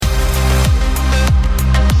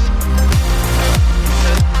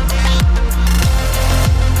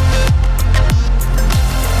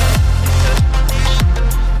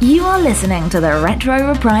listening to the Retro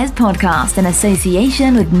Reprise podcast in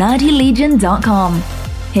association with NerdyLegion.com.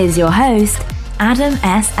 Here's your host, Adam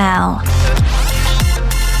S.L.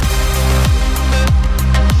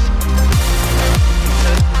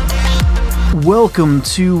 Welcome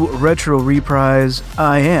to Retro Reprise.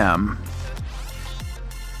 I am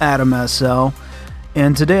Adam S.L.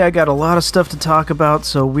 And today I got a lot of stuff to talk about,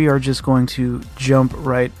 so we are just going to jump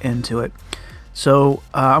right into it. So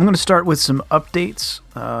I'm going to start with some updates.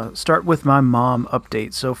 Start with my mom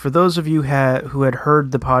update. So for those of you who had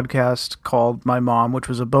heard the podcast called My Mom, which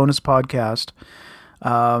was a bonus podcast,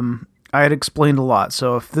 I had explained a lot.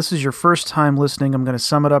 So if this is your first time listening, I'm going to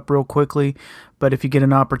sum it up real quickly. But if you get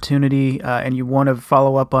an opportunity and you want to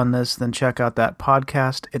follow up on this, then check out that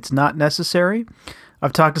podcast. It's not necessary.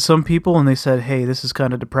 I've talked to some people and they said, hey, this is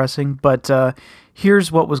kind of depressing. But here's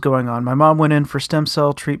what was going on. My mom went in for stem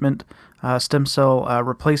cell treatment, stem cell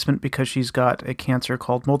replacement, because she's got a cancer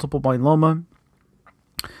called multiple myeloma.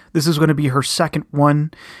 This is going to be her second one.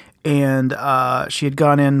 And she had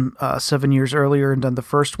gone in 7 years earlier and done the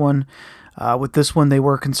first one. With this one, they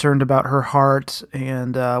were concerned about her heart,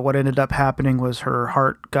 and what ended up happening was her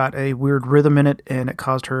heart got a weird rhythm in it, and it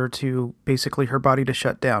caused her her body to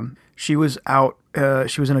shut down. She was out,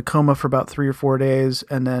 she was in a coma for about 3 or 4 days,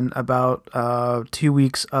 and then about 2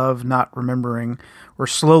 weeks of not remembering, or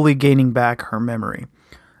slowly gaining back her memory.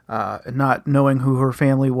 Not knowing who her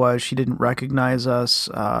family was, she didn't recognize us,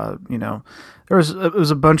 it was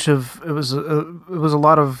a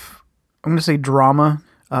lot of, I'm going to say drama,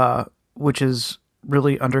 which is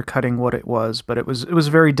really undercutting what it was, but it was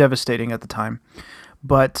very devastating at the time.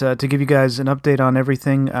 But to give you guys an update on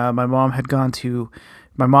everything, my mom had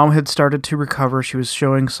started to recover. She was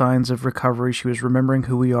showing signs of recovery. She was remembering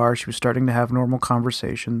who we are. She was starting to have normal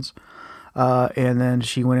conversations. And then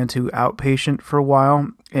she went into outpatient for a while,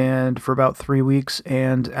 and for about 3 weeks.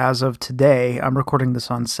 And as of today, I'm recording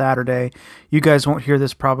this on Saturday. You guys won't hear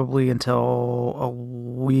this probably until a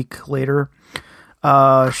week later.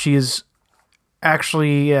 She is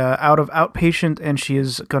actually out of outpatient, and she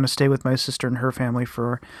is going to stay with my sister and her family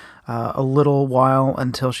for a little while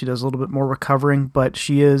until she does a little bit more recovering. But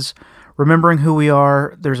she is remembering who we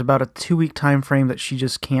are. There's about a 2-week time frame that she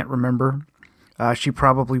just can't remember. She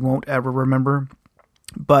probably won't ever remember,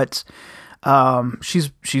 but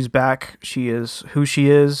she's back. She is who she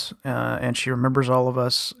is, and she remembers all of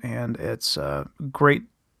us, and it's great.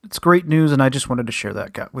 It's great news, and I just wanted to share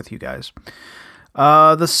that with you guys.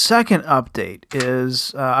 The second update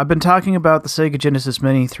is I've been talking about the Sega Genesis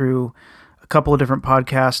Mini through a couple of different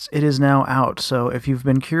podcasts. It is now out, so if you've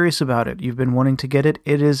been curious about it, you've been wanting to get it,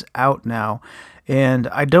 it is out now. And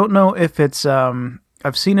I don't know if it's...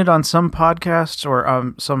 I've seen it on some podcasts or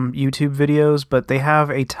some YouTube videos, but they have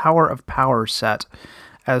a Tower of Power set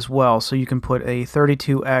as well. So you can put a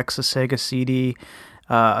 32X, a Sega CD,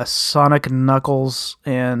 a Sonic Knuckles,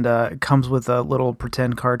 and it comes with a little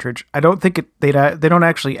pretend cartridge. I don't think they don't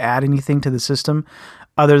actually add anything to the system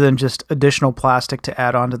other than just additional plastic to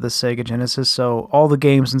add onto the Sega Genesis. So all the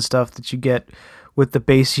games and stuff that you get with the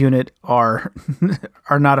base unit are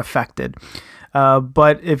not affected.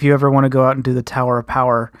 But if you ever want to go out and do the Tower of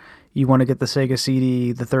Power, you want to get the Sega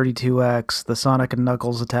CD, the 32X, the Sonic and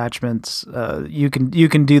Knuckles attachments, you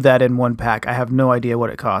can do that in one pack. I have no idea what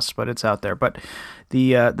it costs, but it's out there. But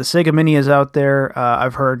the Sega Mini is out there.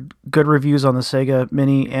 I've heard good reviews on the Sega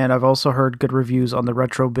Mini, and I've also heard good reviews on the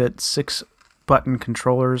Retrobit 6-button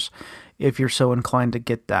controllers, if you're so inclined to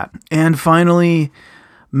get that. And finally,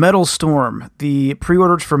 Metal Storm. The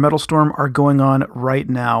pre-orders for Metal Storm are going on right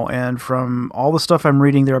now, and from all the stuff I'm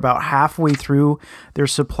reading, they're about halfway through their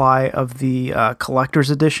supply of the collector's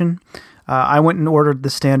edition. I went and ordered the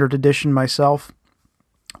standard edition myself.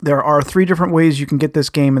 There are 3 different ways you can get this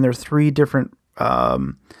game, and there are 3 different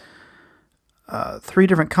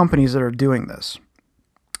companies that are doing this.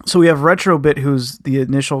 So we have Retrobit, who's the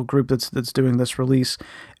initial group that's doing this release,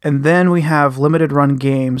 and then we have Limited Run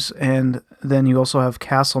Games, and then you also have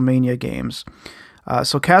Castlemania Games.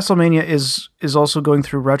 So Castlemania is also going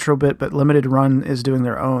through Retrobit, but Limited Run is doing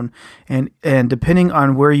their own, and depending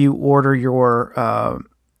on where you order your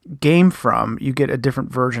game from, you get a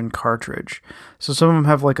different version cartridge. So some of them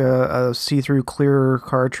have like a see-through clear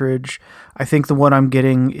cartridge. I think the one I'm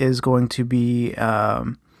getting is going to be a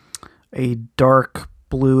dark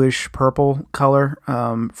bluish purple color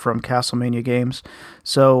from Castlemania Games.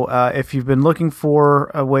 So if you've been looking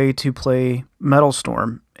for a way to play Metal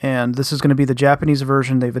Storm, and this is going to be the Japanese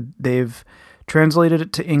version, they've translated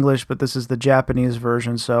it to English, but this is the Japanese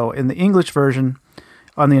version. So in the English version,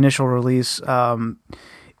 on the initial release,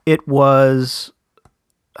 it was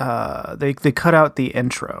they cut out the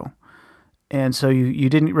intro, And so you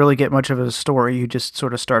didn't really get much of a story. You just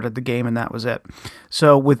sort of started the game, and that was it.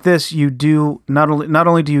 So with this, you do not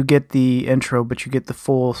only do you get the intro, but you get the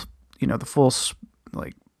full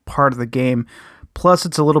like part of the game. Plus,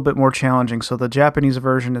 it's a little bit more challenging. So the Japanese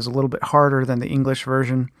version is a little bit harder than the English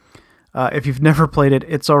version. If you've never played it,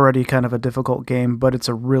 it's already kind of a difficult game, but it's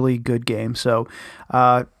a really good game. So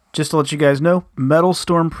just to let you guys know, Metal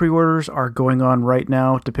Storm pre-orders are going on right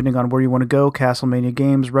now, depending on where you want to go, Castlemania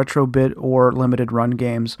Games, Retrobit, or Limited Run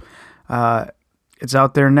Games. It's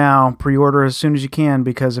out there now. Pre-order as soon as you can,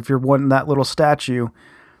 because if you're wanting that little statue,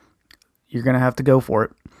 you're going to have to go for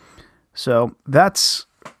it. So that's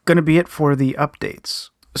going to be it for the updates.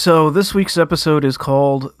 So this week's episode is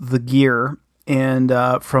called The Gear, and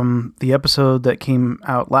from the episode that came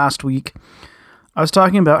out last week, I was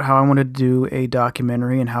talking about how I wanted to do a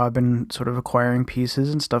documentary and how I've been sort of acquiring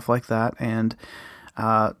pieces and stuff like that. And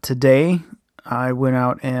today I went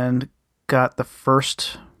out and got the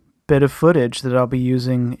first bit of footage that I'll be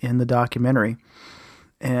using in the documentary.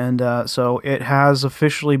 And so it has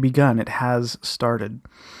officially begun. It has started.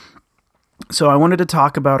 So I wanted to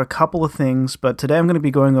talk about a couple of things, but today I'm going to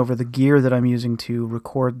be going over the gear that I'm using to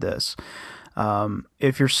record this.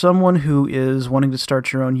 If you're someone who is wanting to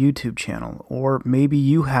start your own YouTube channel, or maybe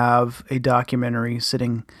you have a documentary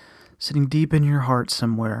sitting deep in your heart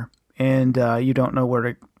somewhere, and you don't know where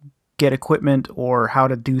to get equipment or how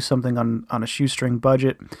to do something on a shoestring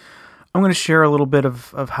budget, I'm going to share a little bit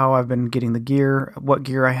of how I've been getting the gear, what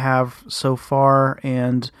gear I have so far,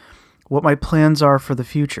 and what my plans are for the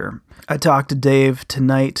future. I talked to Dave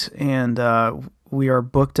tonight, and we are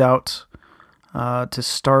booked out to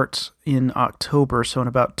start in October. So in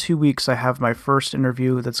about 2 weeks, I have my first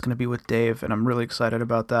interview that's going to be with Dave, and I'm really excited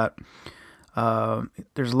about that.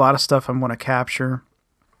 There's a lot of stuff I want to capture,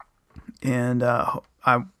 and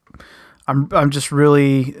I'm just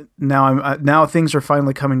really now things are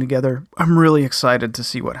finally coming together. I'm really excited to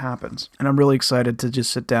see what happens, and I'm really excited to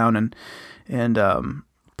just sit down and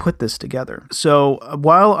put this together. So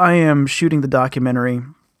while I am shooting the documentary,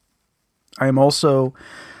 I am also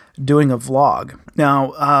doing a vlog.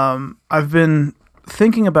 Now, I've been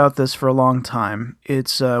thinking about this for a long time.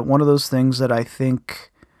 It's one of those things that I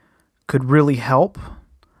think could really help.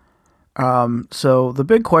 So the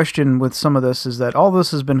big question with some of this is that all this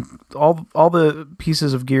has been, all the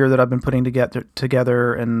pieces of gear that I've been putting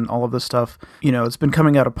together and all of this stuff, it's been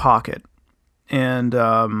coming out of pocket. And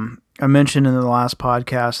I mentioned in the last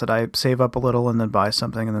podcast that I save up a little and then buy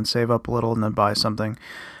something, and then save up a little and then buy something.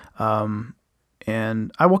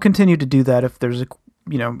 And I will continue to do that if there's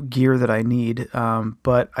gear that I need.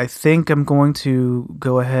 But I think I'm going to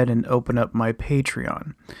go ahead and open up my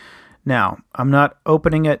Patreon. Now, I'm not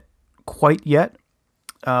opening it quite yet,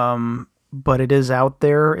 but it is out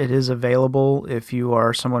there. It is available. If you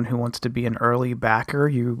are someone who wants to be an early backer,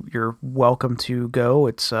 you're welcome to go.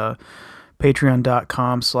 It's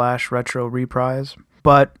patreon.com/retroreprise.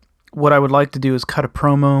 But what I would like to do is cut a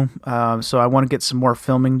promo. So I want to get some more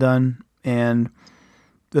filming done. And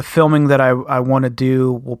the filming that I want to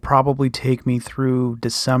do will probably take me through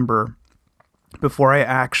December before I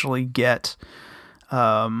actually get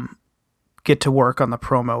to work on the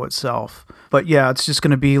promo itself. But yeah, it's just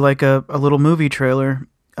going to be like a little movie trailer,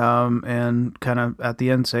 and kind of at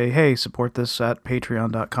the end say, hey, support this at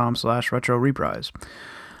patreon.com/retroreprise.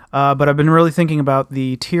 But I've been really thinking about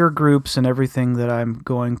the tier groups and everything that I'm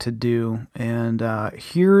going to do. And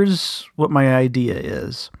here's what my idea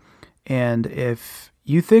is. And if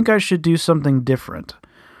you think I should do something different,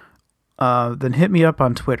 then hit me up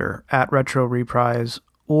on Twitter at retroreprise,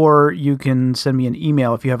 or you can send me an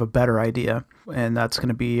email if you have a better idea. And that's going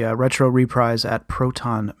to be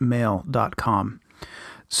retroreprise@protonmail.com.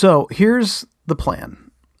 So here's the plan.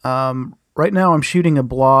 Right now I'm shooting a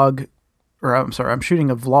vlog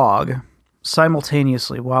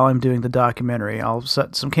simultaneously while I'm doing the documentary. I'll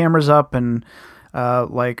set some cameras up, and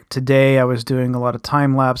like today I was doing a lot of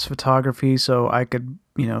time-lapse photography, so I could,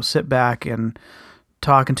 sit back and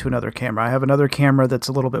talk into another camera. I have another camera that's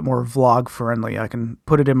a little bit more vlog friendly. I can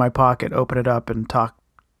put it in my pocket, open it up, and talk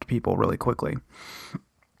to people really quickly.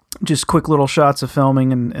 Just quick little shots of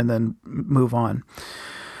filming and then move on.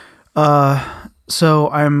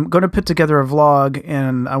 So I'm going to put together a vlog,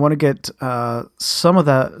 and I want to get some of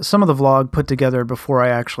the vlog put together before I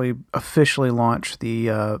actually officially launch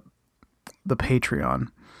the Patreon.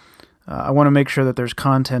 I want to make sure that there's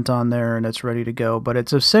content on there and it's ready to go, but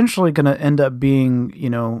it's essentially going to end up being,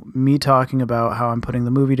 me talking about how I'm putting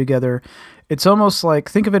the movie together. It's almost like,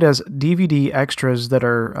 think of it as DVD extras that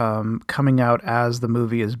are coming out as the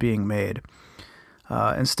movie is being made,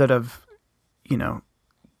 instead of,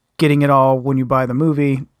 getting it all when you buy the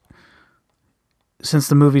movie. since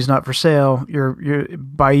the movie's not for sale, you're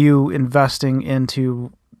by you investing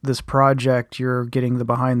into this project, you're getting the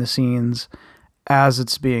behind the scenes as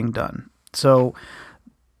it's being done. So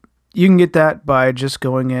you can get that by just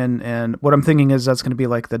going in, and what I'm thinking is that's going to be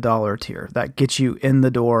like the $1 tier. That gets you in the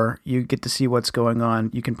door. You get to see what's going on.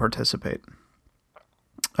 You can participate.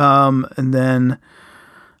 And then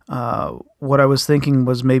what I was thinking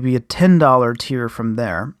was maybe a $10 tier from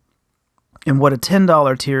there. And what a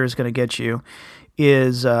 $10 tier is going to get you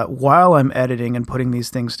is while I'm editing and putting these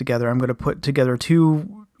things together, I'm going to put together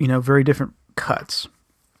two, very different cuts.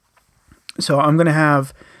 So I'm going to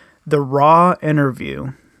have the raw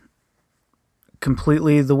interview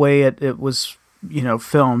completely the way it was,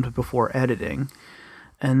 filmed before editing,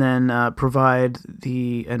 and then provide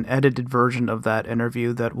an edited version of that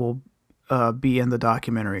interview that will be in the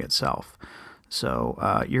documentary itself.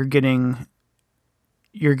 So you're getting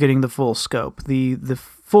the full scope. The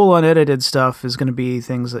full unedited stuff is going to be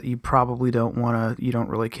things that you probably don't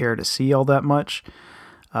really care to see all that much.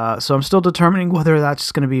 So I'm still determining whether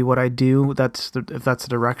that's going to be what I do. If that's the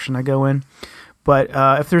direction I go in. But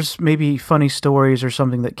if there's maybe funny stories or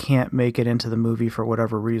something that can't make it into the movie for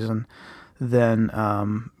whatever reason, then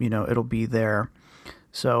it'll be there.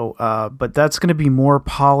 So, but that's going to be more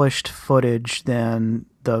polished footage than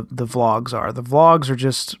the vlogs are. The vlogs are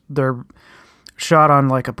they're shot on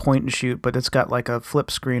like a point and shoot, but it's got like a flip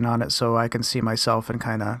screen on it, so I can see myself and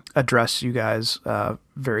kind of address you guys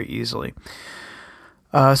very easily.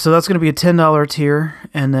 So that's going to be a $10 tier,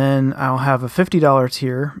 and then I'll have a $50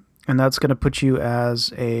 tier. And that's going to put you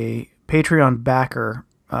as a Patreon backer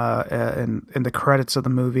in the credits of the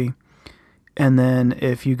movie. And then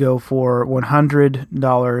if you go for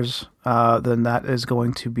 $100, then that is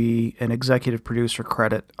going to be an executive producer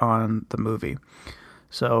credit on the movie.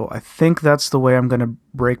 So I think that's the way I'm going to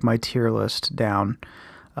break my tier list down.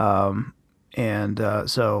 So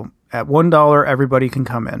at $1, everybody can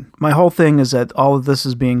come in. My whole thing is that all of this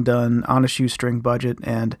is being done on a shoestring budget,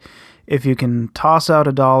 and if you can toss out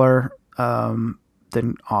 $1,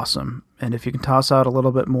 then awesome. And if you can toss out a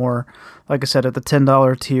little bit more, like I said, at the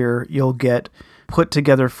 $10 tier, you'll get put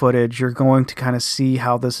together footage. You're going to kind of see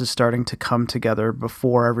how this is starting to come together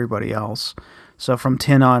before everybody else. So from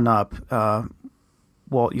 10 on up,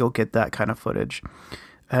 you'll get that kind of footage.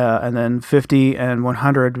 And then 50 and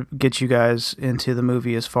 100 get you guys into the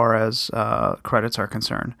movie as far as credits are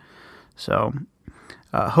concerned. So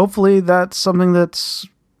hopefully that's something that's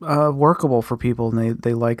workable for people, and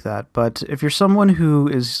they like that. But if you're someone who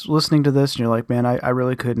is listening to this and you're like, man, I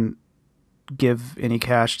really couldn't give any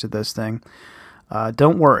cash to this thing,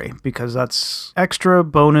 don't worry, because that's extra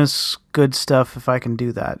bonus good stuff if I can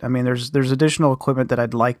do that. I mean, there's additional equipment that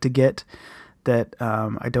I'd like to get that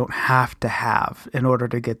I don't have to have in order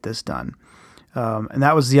to get this done. And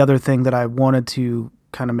that was the other thing that I wanted to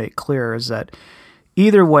kind of make clear, is that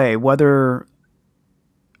either way, whether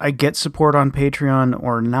I get support on Patreon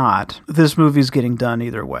or not, this movie's getting done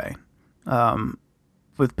either way.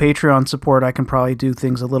 With Patreon support, I can probably do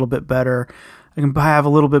things a little bit better. I can have a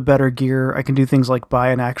little bit better gear. I can do things like buy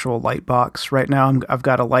an actual light box. Right now, I've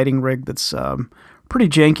got a lighting rig that's pretty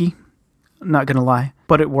janky, not going to lie,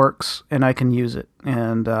 but it works, and I can use it.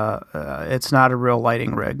 And it's not a real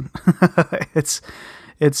lighting rig. It's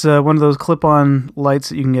one of those clip-on lights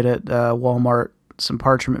that you can get at Walmart, some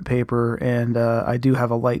parchment paper, and I do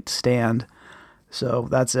have a light stand, so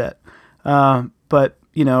that's it. But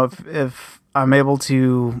if I'm able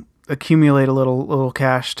to accumulate a little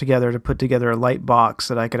cash together to put together a light box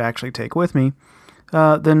that I could actually take with me,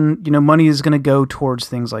 then money is going to go towards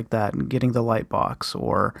things like that and getting the light box.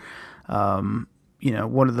 Or a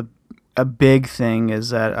big thing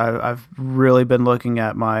is that I've really been looking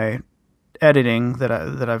at my editing that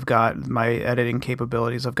I've got, my editing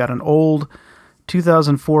capabilities. I've got an old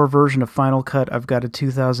 2004 version of Final Cut. I've got a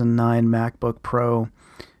 2009 MacBook Pro,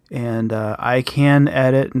 and I can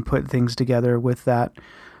edit and put things together with that.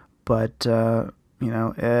 But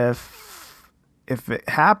if it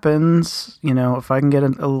happens, if I can get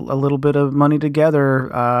a little bit of money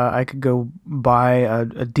together, I could go buy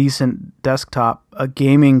a decent desktop, a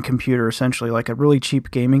gaming computer, essentially like a really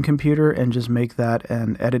cheap gaming computer, and just make that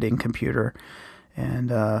an editing computer.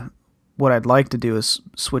 And what I'd like to do is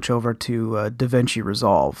switch over to DaVinci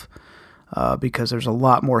Resolve, because there's a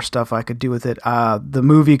lot more stuff I could do with it. The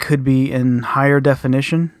movie could be in higher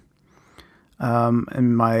definition,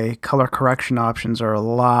 and my color correction options are a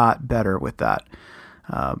lot better with that.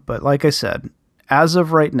 But like I said, as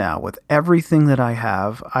of right now, with everything that I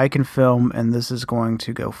have, I can film, and this is going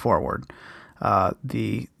to go forward.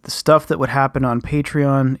 The stuff that would happen on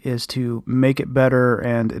Patreon is to make it better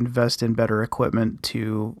and invest in better equipment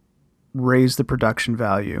to raise the production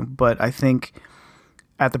value. But I think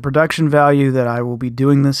at the production value that I will be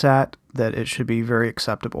doing this at, that it should be very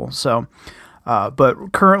acceptable. So,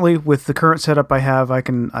 but currently with the current setup I have, I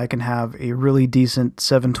can have a really decent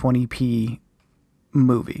 720p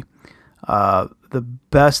movie. The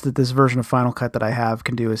best that this version of Final Cut that I have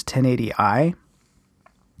can do is 1080i,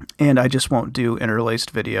 and I just won't do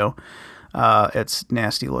interlaced video. It's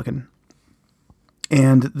nasty looking,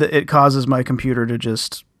 and it causes my computer to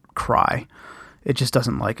just cry. It just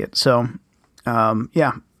doesn't like it. So,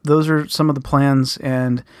 yeah, those are some of the plans.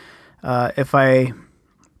 And if I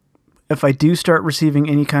do start receiving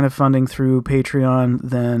any kind of funding through Patreon,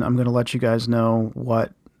 then I'm going to let you guys know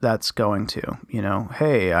what that's going to.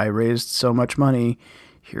 Hey, I raised so much money.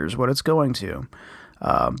 Here's what it's going to.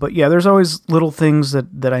 But yeah, there's always little things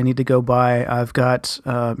that I need to go buy. I've got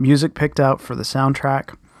music picked out for the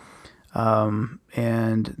soundtrack.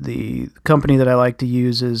 And the company that I like to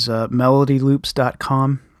use is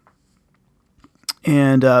melodyloops.com.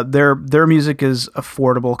 And their music is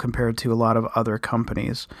affordable compared to a lot of other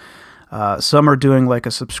companies. Some are doing like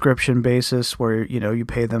a subscription basis where you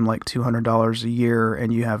pay them like $200 a year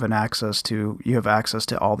and you have access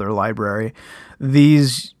to all their library.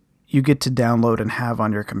 These you get to download and have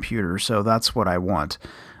on your computer, so that's what I want.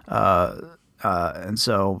 And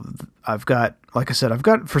so I've got, like I said,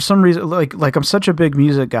 for some reason, like I'm such a big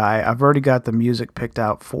music guy, I've already got the music picked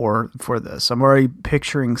out for this. I'm already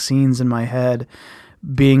picturing scenes in my head,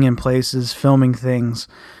 being in places, filming things,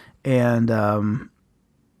 and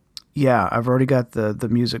yeah, I've already got the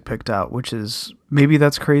music picked out, which is, maybe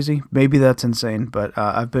that's crazy, maybe that's insane, but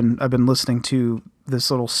I've been listening to this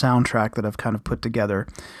little soundtrack that I've kind of put together.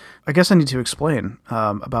 I guess I need to explain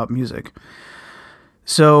about music.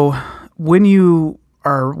 So when you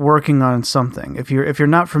are working on something, if you're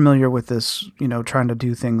not familiar with this, trying to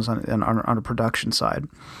do things on a production side,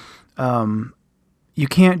 you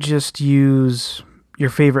can't just use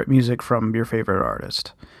your favorite music from your favorite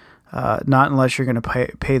artist, not unless you're going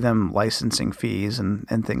to pay them licensing fees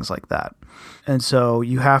and things like that. And so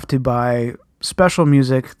you have to buy special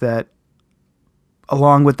music that,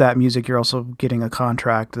 along with that music, you're also getting a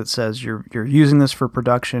contract that says you're using this for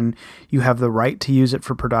production. You have the right to use it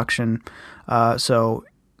for production. So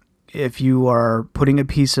if you are putting a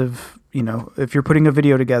piece of, if you're putting a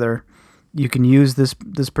video together, you can use this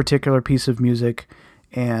particular piece of music,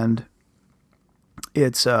 and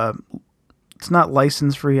it's not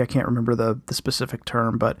license free. I can't remember the specific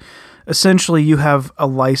term, but essentially you have a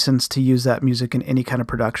license to use that music in any kind of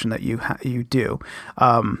production that you do.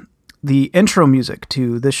 The intro music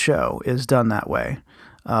to this show is done that way.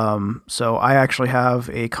 So I actually have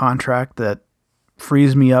a contract that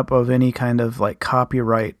frees me up of any kind of like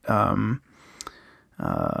copyright,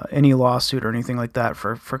 any lawsuit or anything like that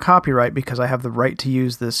for copyright, because I have the right to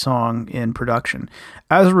use this song in production.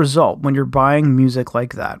 As a result, when you're buying music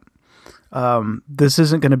like that, this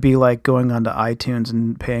isn't going to be like going onto iTunes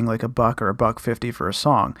and paying like $1 or $1.50 for a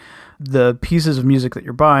song. The pieces of music that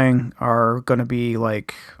you're buying are going to be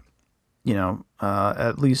like,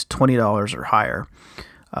 at least $20 or higher.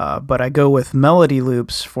 But I go with Melody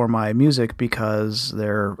Loops for my music because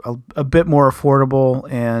they're a bit more affordable,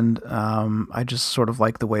 and I just sort of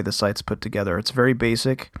like the way the site's put together. It's very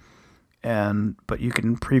basic, but you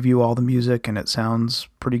can preview all the music and it sounds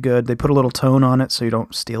pretty good. They put a little tone on it so you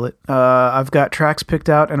don't steal it. I've got tracks picked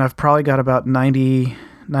out, and I've probably got about $90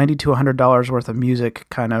 to $100 worth of music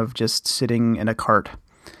kind of just sitting in a cart.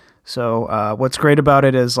 So what's great about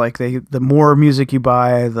it is like the more music you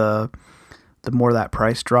buy, the more that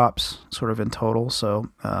price drops sort of in total. So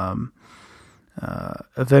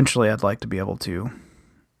eventually I'd like to be able to,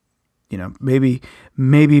 maybe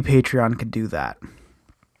Patreon could do that.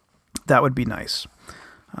 That would be nice.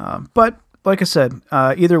 But like I said,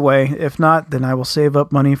 either way, if not, then I will save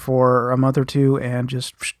up money for a month or two and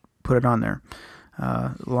just put it on there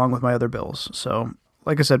along with my other bills. So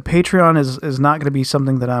like I said, Patreon is not going to be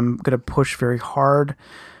something that I'm going to push very hard,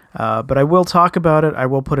 but I will talk about it. I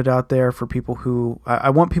will put it out there for people who, I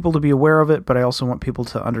want people to be aware of it, but I also want people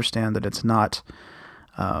to understand that it's not,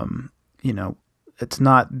 it's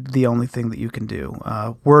not the only thing that you can do.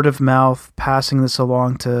 Word of mouth, passing this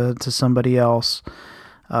along to somebody else.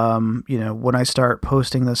 When I start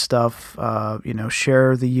posting this stuff,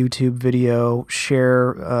 share the YouTube video,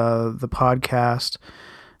 share the podcast.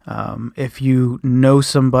 If you know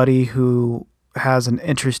somebody who has an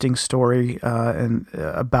interesting story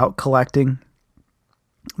about collecting,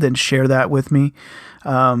 then share that with me.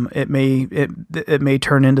 It may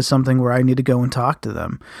turn into something where I need to go and talk to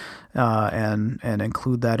them and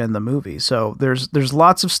include that in the movie. So there's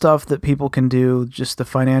lots of stuff that people can do. Just the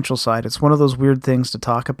financial side, it's one of those weird things to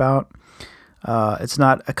talk about It's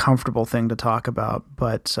not a comfortable thing to talk about,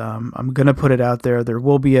 but I'm going to put it out there. There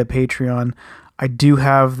will be a Patreon. I do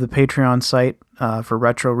have the Patreon site for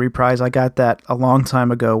Retro Reprise. I got that a long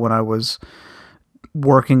time ago when I was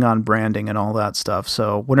working on branding and all that stuff.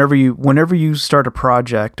 So whenever you start a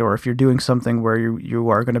project, or if you're doing something where you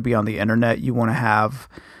are going to be on the internet, you want to have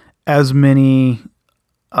as many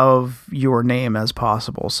of your name as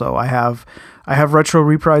possible. So I have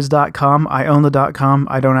retroreprise.com. I own the .com.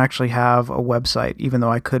 I don't actually have a website, even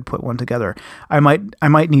though I could put one together. I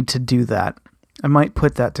might need to do that. I might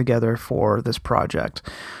put that together for this project,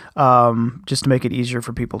 just to make it easier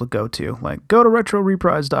for people to go to. Like, go to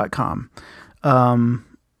retroreprise.com.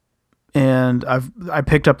 And I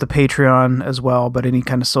picked up the Patreon as well, but any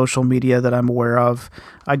kind of social media that I'm aware of,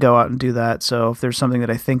 I go out and do that. So if there's something that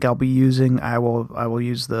I think I'll be using, I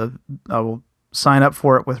will sign up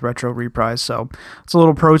for it with Retro Reprise. So it's a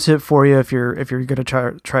little pro tip for you if you're going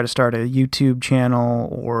to try to start a YouTube channel,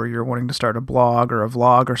 or you're wanting to start a blog or a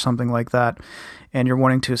vlog or something like that, and you're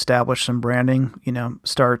wanting to establish some branding.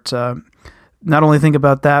 Start. Not only think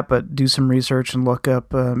about that, but do some research and look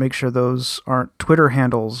up, make sure those aren't Twitter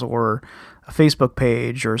handles or a Facebook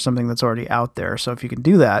page or something that's already out there. So if you can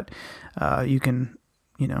do that, you can,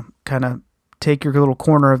 kind of take your little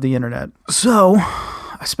corner of the internet. So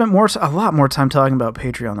I spent a lot more time talking about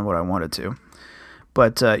Patreon than what I wanted to.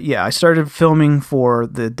 But I started filming for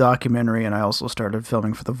the documentary, and I also started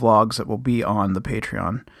filming for the vlogs that will be on the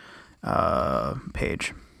Patreon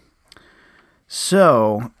page.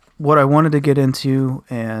 So what I wanted to get into,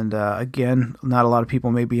 and again, not a lot of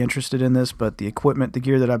people may be interested in this, but the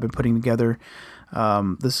gear that I've been putting together,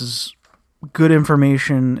 this is good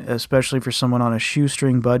information, especially for someone on a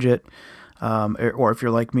shoestring budget, or if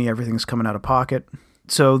you're like me, everything's coming out of pocket.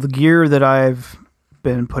 So the gear that I've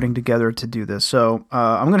been putting together to do this. So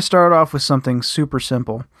I'm going to start off with something super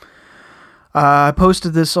simple. I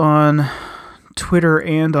posted this on Twitter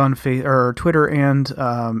and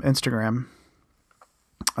Instagram.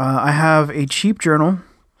 I have a cheap journal.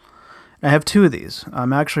 I have two of these.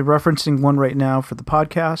 I'm actually referencing one right now for the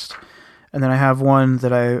podcast, and then I have one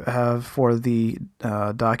that I have for the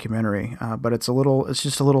documentary. But it's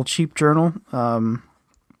just a little cheap journal.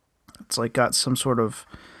 It's like got some sort of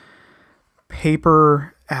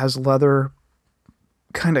paper as leather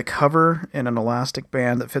kind of cover and an elastic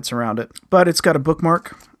band that fits around it. But it's got a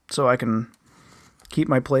bookmark, so I can keep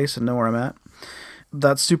my place and know where I'm at.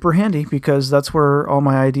 That's super handy because that's where all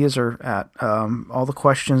my ideas are at. All the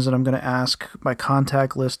questions that I'm going to ask, my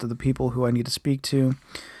contact list of the people who I need to speak to,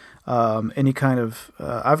 any kind of,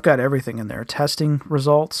 I've got everything in there. Testing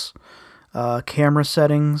results, camera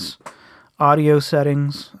settings, audio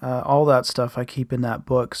settings, all that stuff I keep in that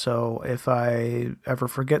book. So if I ever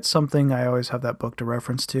forget something, I always have that book to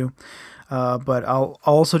reference to. But I'll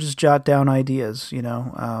also just jot down ideas,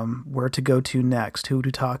 where to go to next, who to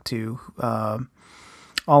talk to,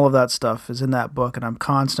 all of that stuff is in that book, and I'm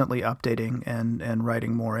constantly updating and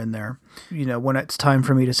writing more in there. When it's time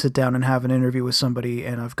for me to sit down and have an interview with somebody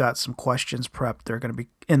and I've got some questions prepped, they're going to be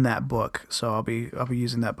in that book. So I'll be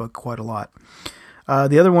using that book quite a lot.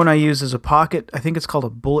 The other one I use is a pocket. I think it's called a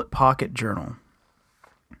bullet pocket journal.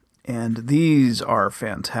 And these are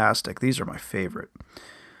fantastic. These are my favorite.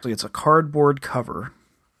 It's a cardboard cover.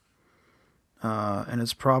 And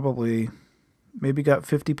it's probably maybe got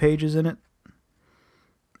 50 pages in it.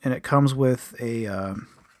 And it comes with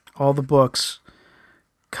all the books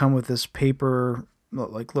come with this paper,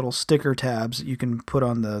 like little sticker tabs that you can put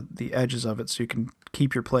on the edges of it so you can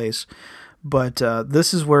keep your place. But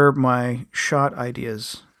this is where my shot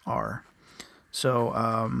ideas are.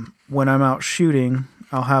 So when I'm out shooting,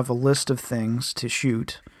 I'll have a list of things to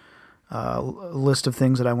shoot, a list of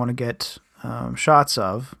things that I want to get shots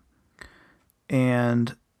of,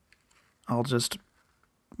 and I'll just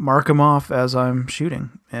mark them off as I'm shooting.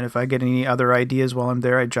 And if I get any other ideas while I'm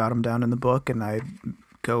there, I jot them down in the book and I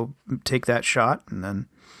go take that shot and then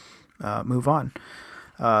move on.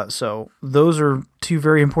 So those are two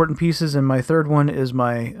very important pieces. And my third one is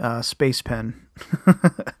my space pen.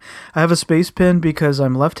 I have a space pen because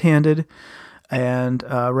I'm left-handed, and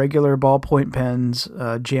regular ballpoint pens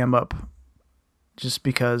jam up. Just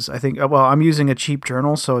because I think, I'm using a cheap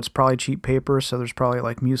journal, so it's probably cheap paper. So there's probably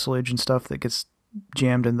like mucilage and stuff that gets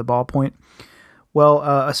jammed in the ballpoint. Well,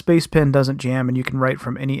 a space pen doesn't jam, and you can write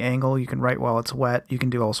from any angle. You can write while it's wet. You can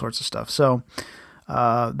do all sorts of stuff. So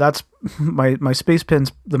that's my space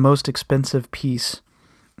pen's the most expensive piece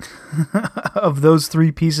of those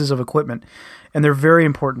three pieces of equipment, and they're very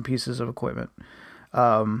important pieces of equipment.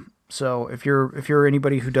 So if you're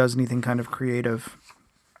anybody who does anything kind of creative,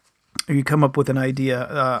 or you come up with an idea.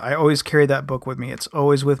 I always carry that book with me. It's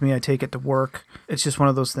always with me. I take it to work. It's just one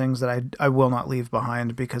of those things that I will not leave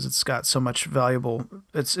behind because it's got so much valuable.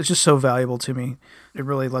 It's just so valuable to me. It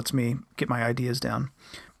really lets me get my ideas down.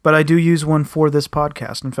 But I do use one for this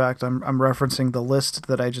podcast. In fact, I'm referencing the list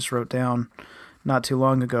that I just wrote down not too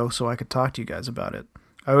long ago so I could talk to you guys about it.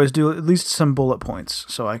 I always do at least some bullet points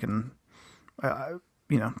so I can,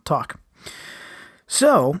 talk.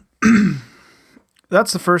 So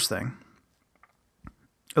that's the first thing.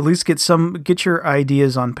 At least get your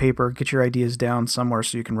ideas on paper, get your ideas down somewhere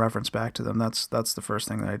so you can reference back to them. That's the first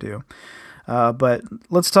thing that I do. But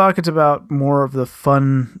let's talk about more of the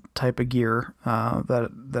fun type of gear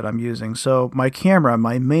that I'm using. So my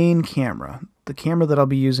main camera, the camera that I'll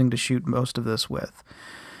be using to shoot most of this with,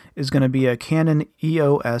 is going to be a Canon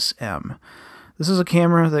EOS M. This is a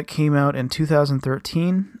camera that came out in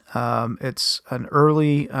 2013. It's an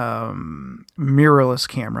early mirrorless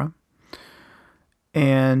camera,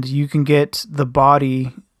 and you can get the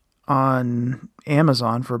body on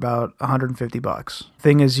Amazon for about $150.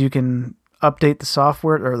 Thing is, you can update the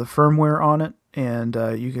software or the firmware on it, and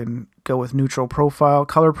you can go with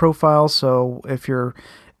color profile. So if you're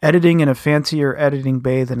editing in a fancier editing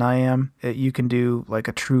bay than I am, you can do like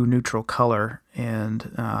a true neutral color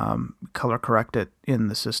and color correct it in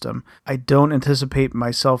the system. I don't anticipate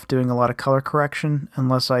myself doing a lot of color correction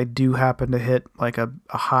unless I do happen to hit like a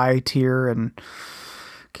high tier and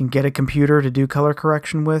can get a computer to do color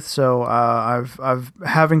correction with. So I've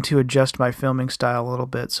having to adjust my filming style a little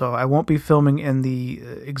bit. So I won't be filming in the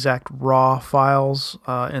exact raw files.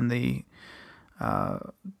 There's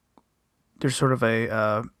sort of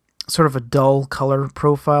a dull color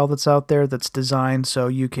profile that's out there that's designed so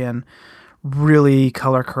you can really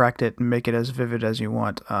color correct it and make it as vivid as you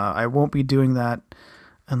want. I won't be doing that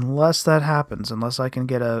unless that happens, unless I can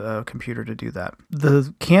get a computer to do that.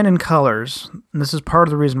 The Canon colors, and this is part of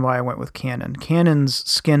the reason why I went with Canon. Canon's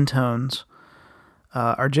skin tones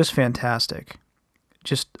are just fantastic,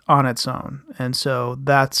 just on its own. And so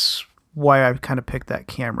that's why I kind of picked that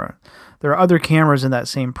camera. There are other cameras in that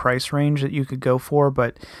same price range that you could go for,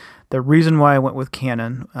 but the reason why I went with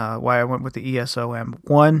Canon, why I went with the EOS-M,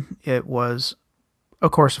 one, it was,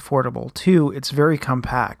 of course, affordable. Two, it's very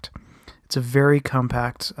compact. It's a very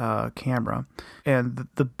compact camera. And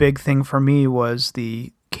the big thing for me was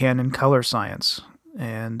the Canon color science.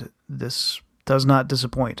 And this does not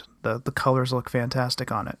disappoint. The colors look fantastic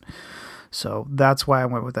on it. So that's why I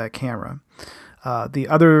went with that camera. The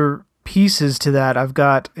other pieces to that, I've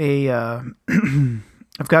got a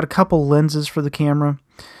couple lenses for the camera.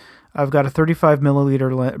 I've got a 35 milliliter.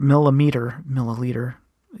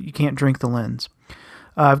 You can't drink the lens.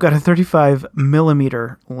 I've got a 35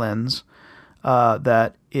 millimeter lens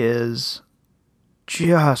that is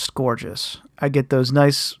just gorgeous. I get those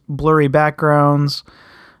nice blurry backgrounds.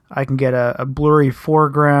 I can get a blurry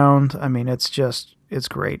foreground. I mean, it's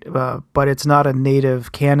great. But it's not a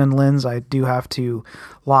native Canon lens. I do have to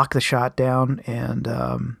lock the shot down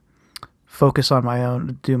and focus on my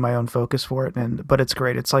own, do my own focus for it. But it's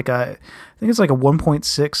great. It's like I think it's like a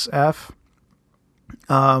 1.6 f,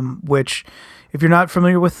 which, if you're not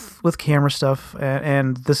familiar with camera stuff,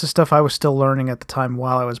 and this is stuff I was still learning at the time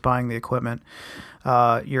while I was buying the equipment,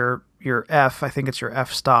 your f, I think it's your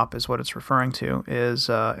f-stop is what it's referring to, is,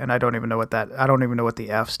 and I don't even know what the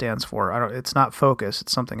f stands for. It's not focus,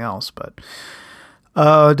 it's something else, but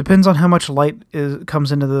depends on how much light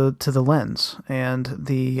comes into the lens, and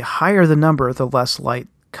the higher the number, the less light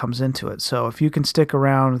comes into it. So if you can stick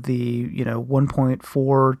around the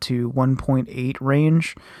 1.4 to 1.8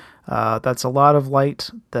 range, that's a lot of light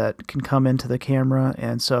that can come into the camera,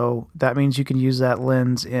 and so that means you can use that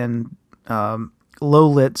lens in low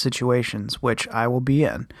lit situations, which I will be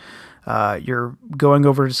in. You're going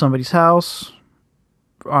over to somebody's house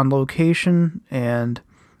on location, and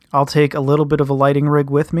I'll take a little bit of a lighting rig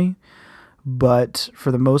with me, but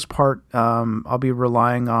for the most part, I'll be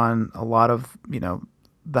relying on a lot of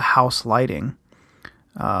the house lighting.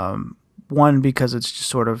 One, because it's just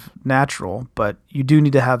sort of natural, but you do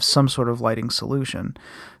need to have some sort of lighting solution.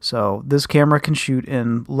 So this camera can shoot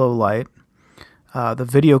in low light. The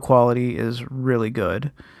video quality is really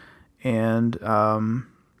good. And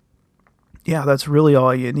that's really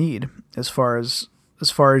all you need as far as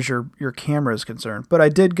your camera is concerned. But I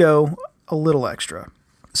did go a little extra.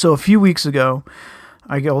 So a few weeks ago,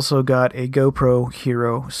 I also got a GoPro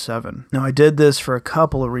Hero 7. Now, I did this for a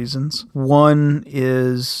couple of reasons. One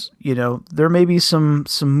is, there may be some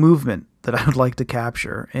movement that I would like to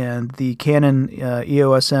capture, and the Canon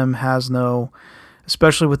EOS-M has no,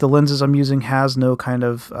 especially with the lenses I'm using, has no kind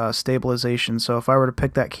of stabilization. So if I were to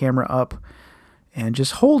pick that camera up and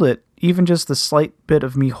just hold it, even just the slight bit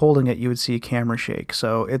of me holding it, you would see a camera shake.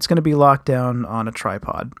 So it's going to be locked down on a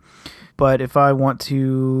tripod. But if I want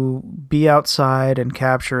to be outside and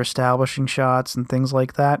capture establishing shots and things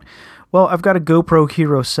like that, well, I've got a GoPro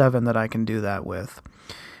Hero 7 that I can do that with.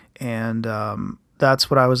 And that's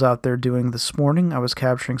what I was out there doing this morning. I was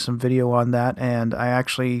capturing some video on that, and I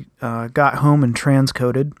actually got home and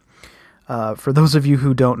transcoded. For those of you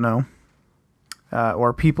who don't know,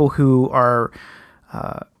 or people who are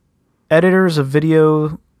editors of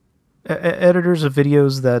videos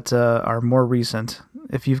that are more recent.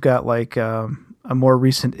 If you've got like a more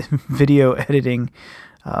recent video editing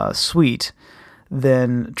suite,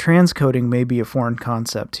 then transcoding may be a foreign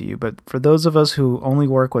concept to you. But for those of us who only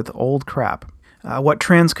work with old crap, what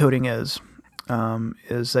transcoding is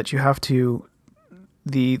that you have to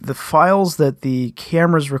the files that the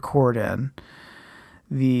cameras record in,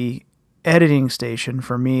 the editing station,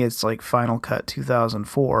 for me it's like Final Cut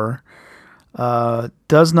 2004,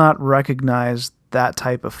 does not recognize that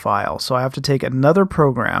type of file. So I have to take another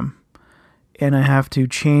program and I have to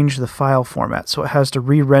change the file format. So it has to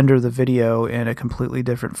re-render the video in a completely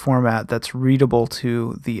different format that's readable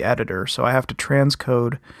to the editor. So I have to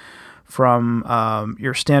transcode from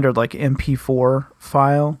your standard like MP4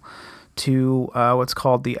 file to what's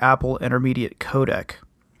called the Apple Intermediate Codec.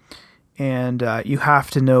 And you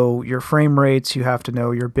have to know your frame rates, you have to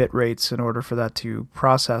know your bit rates in order for that to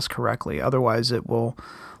process correctly. Otherwise, it will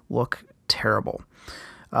look terrible.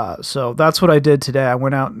 So that's what I did today. I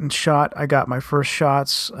went out and shot. I got my first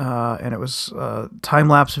shots, and it was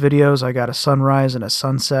time-lapse videos. I got a sunrise and a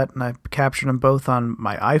sunset, and I captured them both on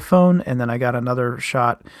my iPhone, and then I got another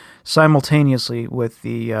shot simultaneously with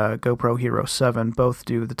the GoPro Hero 7. Both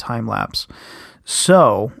do the time-lapse.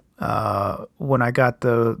 So when I got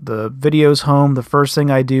the videos home, the first thing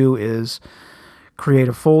I do is create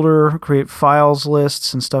a folder, create files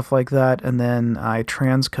lists and stuff like that, and then I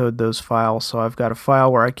transcode those files. So I've got a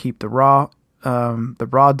file where I keep the raw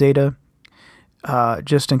data,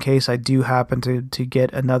 just in case I do happen to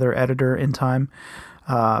get another editor in time.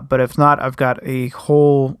 But if not, I've got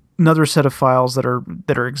another set of files that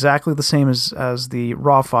are exactly the same as the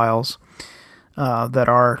raw files that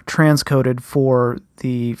are transcoded for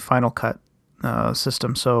the Final Cut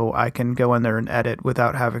system, so I can go in there and edit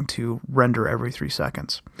without having to render every 3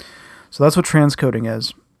 seconds. So that's what transcoding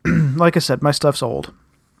is. Like I said, my stuff's old,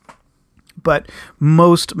 but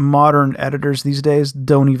most modern editors these days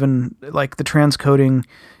don't even, like, the transcoding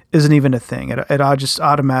isn't even a thing. It just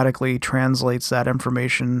automatically translates that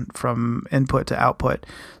information from input to output,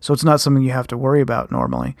 so it's not something you have to worry about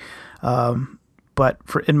normally. But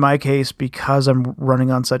in my case, because I'm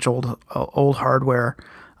running on such old hardware,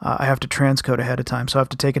 I have to transcode ahead of time. So I have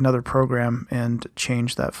to take another program and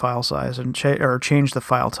change that file size and change the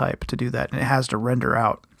file type to do that. And it has to render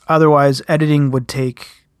out. Otherwise, editing would take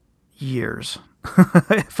years.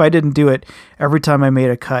 If I didn't do it, every time I made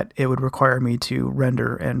a cut, it would require me to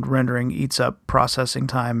render, and rendering eats up processing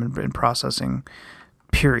time and processing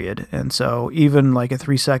period. And so even like a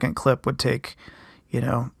 3-second clip would take,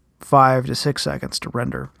 5 to 6 seconds to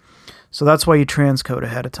render. So that's why you transcode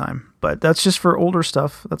ahead of time. But that's just for older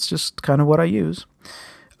stuff. That's just kind of what I use.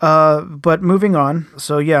 But moving on.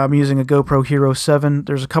 So yeah, I'm using a GoPro Hero 7.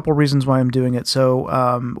 There's a couple reasons why I'm doing it. So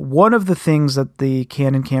one of the things that the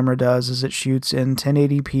Canon camera does is it shoots in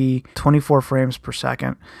 1080p 24 frames per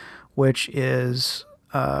second, which is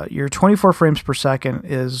your 24 frames per second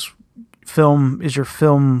is your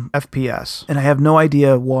film FPS. And I have no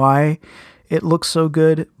idea why it looks so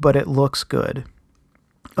good, but it looks good.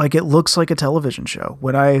 Like, it looks like a television show.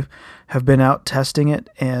 When I have been out testing it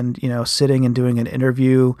and, sitting and doing an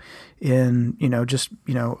interview in,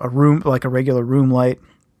 a room, like a regular room light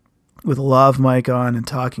with a lav mic on and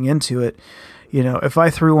talking into it, if I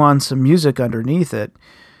threw on some music underneath it,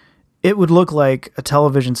 it would look like a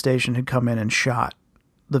television station had come in and shot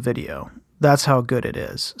the video. That's how good it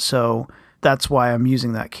is. So that's why I'm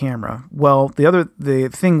using that camera. Well, the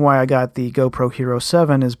thing why I got the GoPro Hero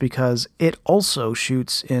 7 is because it also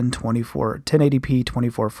shoots in 1080p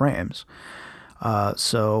 24 frames.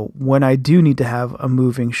 So when I do need to have a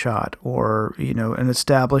moving shot or, an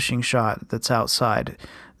establishing shot that's outside,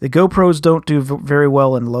 the GoPros don't do very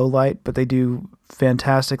well in low light, but they do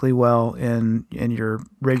fantastically well in your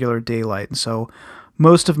regular daylight. And so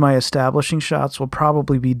most of my establishing shots will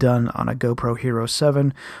probably be done on a GoPro Hero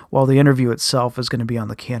 7, while the interview itself is going to be on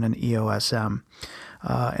the Canon EOS M.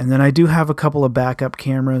 And then I do have a couple of backup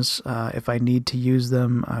cameras if I need to use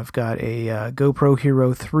them. I've got a GoPro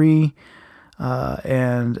Hero 3,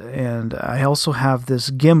 and I also have this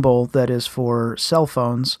gimbal that is for cell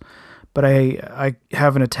phones, but I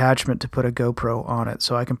have an attachment to put a GoPro on it,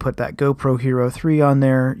 so I can put that GoPro Hero 3 on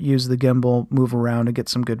there, use the gimbal, move around, and get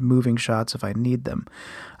some good moving shots if I need them.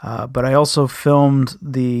 But I also filmed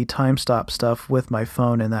the time-stop stuff with my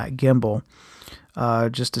phone and that gimbal,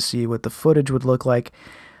 just to see what the footage would look like.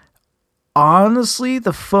 Honestly,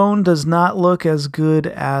 the phone does not look as good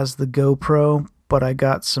as the GoPro, but I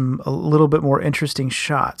got a little bit more interesting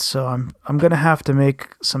shots, so I'm going to have to make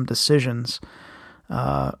some decisions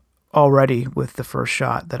already with the first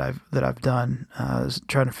shot that I've done,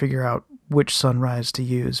 trying to figure out which sunrise to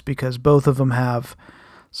use, because both of them have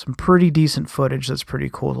some pretty decent footage that's pretty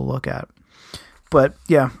cool to look at. But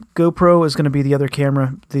yeah, GoPro is going to be the other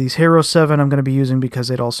camera. The Hero 7 I'm going to be using because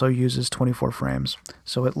it also uses 24 frames,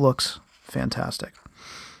 so it looks fantastic.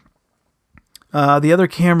 The other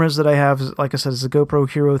cameras that I have, like I said, is the GoPro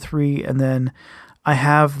Hero 3, and then I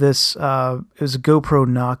have this, it was a GoPro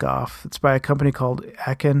knockoff. It's by a company called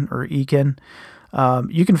Ekin.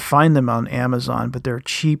 You can find them on Amazon, but they're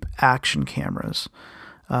cheap action cameras.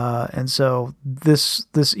 And so this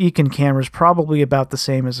Ekin camera is probably about the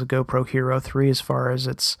same as the GoPro Hero 3 as far as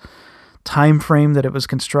its time frame that it was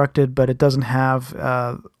constructed, but it doesn't have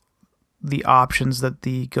the options that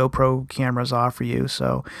the GoPro cameras offer you.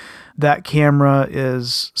 So that camera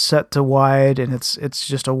is set to wide, and it's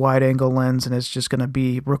just a wide angle lens, and it's just going to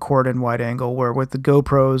be record in wide angle, where with the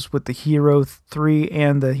GoPros, with the Hero 3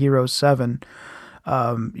 and the Hero 7,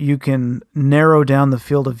 you can narrow down the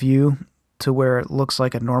field of view to where it looks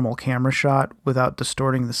like a normal camera shot without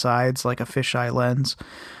distorting the sides like a fisheye lens.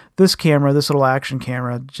 This little action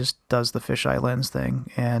camera, just does the fisheye lens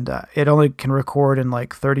thing, and it only can record in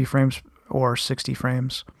like 30 frames or 60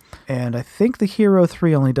 frames. And I think the Hero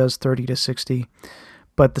 3 only does 30 to 60,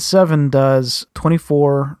 but the 7 does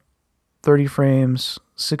 24, 30 frames,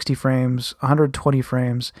 60 frames, 120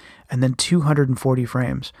 frames, and then 240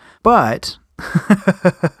 frames. But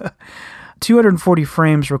 240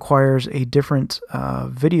 frames requires a different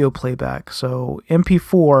video playback. So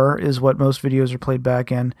MP4 is what most videos are played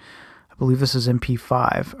back in. I believe this is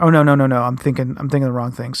MP5. Oh, no. I'm thinking the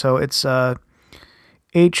wrong thing. So it's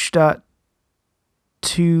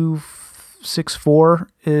H.264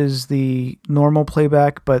 is the normal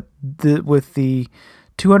playback, but with the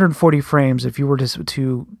 240 frames, if you were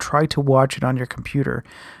to try to watch it on your computer,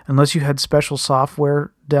 unless you had special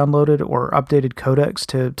software downloaded or updated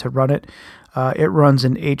codecs to run it, it runs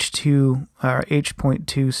in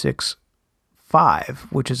H.265,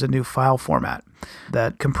 which is a new file format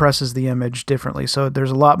that compresses the image differently. So there's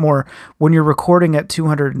a lot more when you're recording at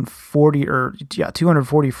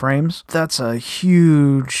 240 frames. That's a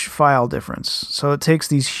huge file difference. So it takes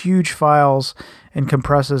these huge files and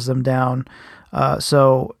compresses them down.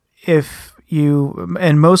 So if you,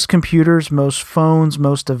 and most computers, most phones,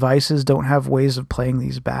 most devices don't have ways of playing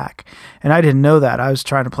these back. And I didn't know that. I was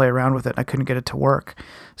trying to play around with it and I couldn't get it to work.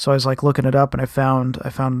 So I was like looking it up, and I found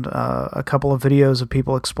a couple of videos of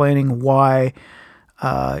people explaining why,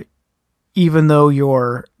 even though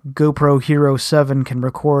your GoPro Hero 7 can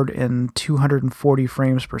record in 240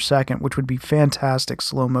 frames per second, which would be fantastic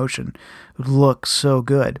slow motion, it would look so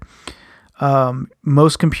good.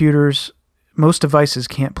 Most devices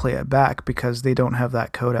can't play it back because they don't have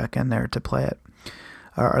that codec in there to play it,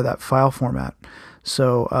 or that file format.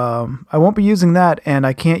 So I won't be using that, and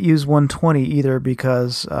I can't use 120 either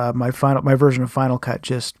because my version of Final Cut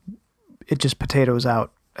just potatoes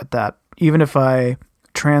out at that. Even if I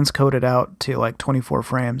transcode it out to like 24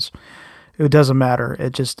 frames, it doesn't matter.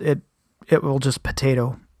 It will just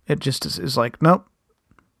potato. It just is like, nope.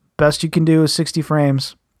 Best you can do is 60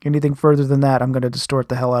 frames. Anything further than that, I'm going to distort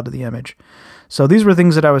the hell out of the image. So these were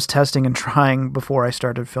things that I was testing and trying before I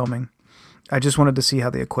started filming. I just wanted to see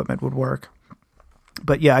how the equipment would work.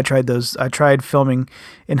 But yeah, I tried those. I tried filming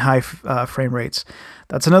in high frame rates.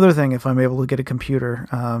 That's another thing if I'm able to get a computer.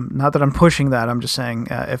 Not that I'm pushing that. I'm just saying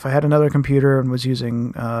if I had another computer and was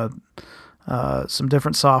using some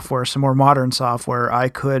different software, some more modern software, I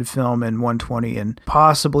could film in 120 and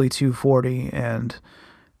possibly 240 and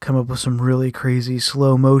come up with some really crazy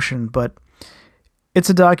slow motion. But it's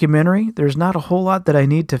a documentary. There's not a whole lot that I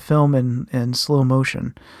need to film in slow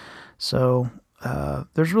motion. So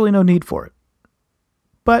there's really no need for it.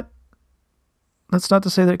 But that's not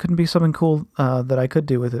to say that it couldn't be something cool that I could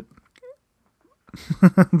do with it.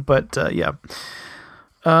 But yeah.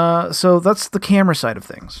 So that's the camera side of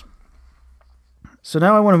things. So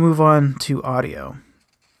now I want to move on to audio.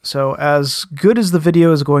 So as good as the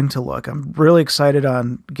video is going to look, I'm really excited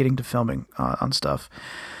on getting to filming on stuff.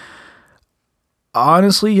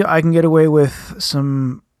 Honestly, I can get away with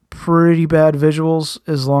some pretty bad visuals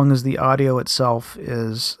as long as the audio itself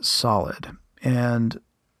is solid. And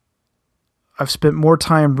I've spent more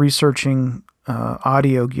time researching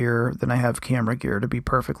audio gear than I have camera gear, to be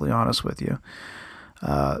perfectly honest with you.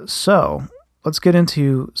 So let's get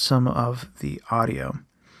into some of the audio.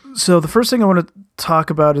 So the first thing I want to talk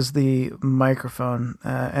about is the microphone,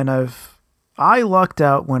 and I lucked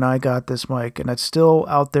out when I got this mic, and it's still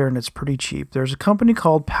out there and it's pretty cheap. There's a company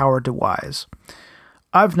called Power Dewise.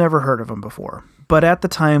 I've never heard of them before, but at the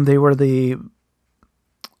time they were the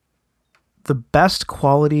best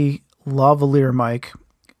quality lavalier mic.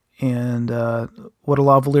 And what a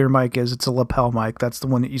lavalier mic is, it's a lapel mic. That's the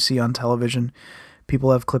one that you see on television.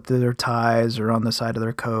 People have clipped to their ties or on the side of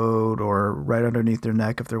their coat or right underneath their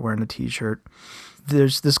neck if they're wearing a t-shirt.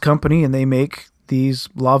 There's this company, and they make these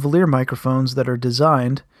lavalier microphones that are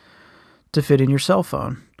designed to fit in your cell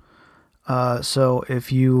phone. So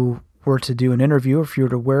if you were to do an interview, if you were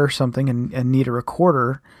to wear something and need a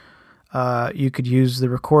recorder, you could use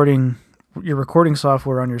your recording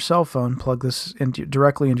software on your cell phone, plug this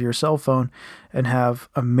directly into your cell phone, and have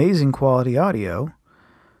amazing quality audio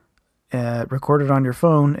recorded on your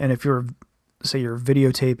phone. And if you're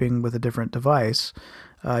videotaping with a different device,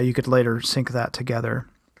 you could later sync that together.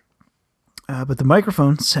 But the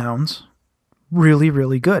microphone sounds really,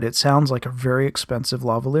 really good. It sounds like a very expensive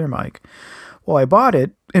lavalier mic. Well, I bought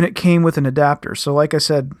it, and it came with an adapter. So like I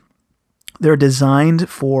said, they're designed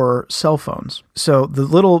for cell phones. So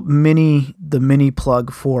the mini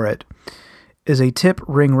plug for it is a tip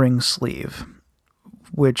ring sleeve,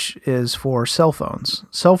 which is for cell phones.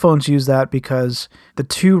 Cell phones use that because the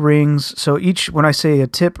two rings, so when I say a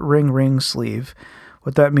tip ring sleeve,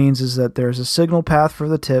 what that means is that there's a signal path for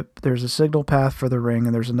the tip, there's a signal path for the ring,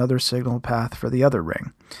 and there's another signal path for the other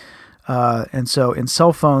ring. And so in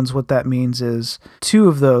cell phones, what that means is two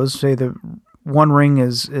of those, say the one ring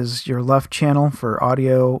is your left channel for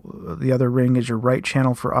audio, the other ring is your right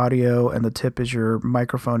channel for audio, and the tip is your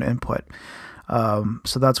microphone input.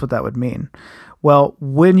 So that's what that would mean. Well,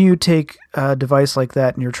 when you take a device like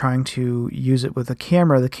that and you're trying to use it with a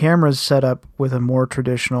camera, the camera is set up with a more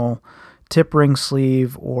traditional tip ring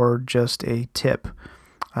sleeve or just a tip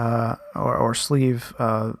or sleeve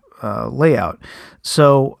layout.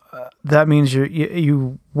 So that means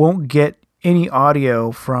you won't get any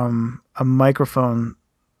audio from a microphone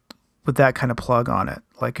with that kind of plug on it.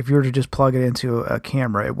 Like if you were to just plug it into a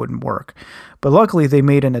camera, it wouldn't work. But luckily they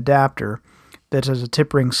made an adapter that is a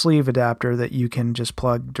tip ring sleeve adapter that you can just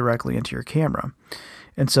plug directly into your camera.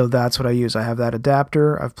 And so that's what I use. I have that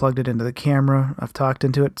adapter. I've plugged it into the camera. I've talked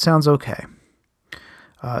into it. It sounds okay.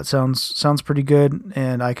 It sounds pretty good,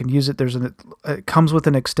 and I can use it. It comes with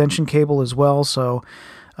an extension cable as well, so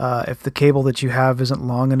if the cable that you have isn't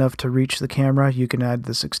long enough to reach the camera, you can add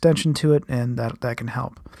this extension to it, and that can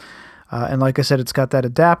help. And like I said, it's got that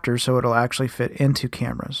adapter, so it'll actually fit into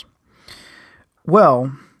cameras.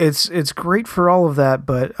 Well, it's great for all of that,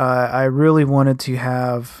 but I really wanted to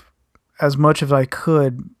have as much as I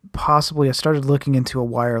could possibly. I started looking into a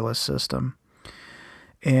wireless system,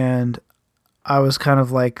 and I was kind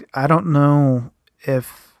of like, I don't know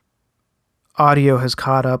if audio has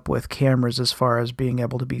caught up with cameras as far as being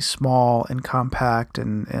able to be small and compact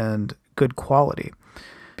and good quality,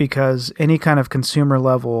 because any kind of consumer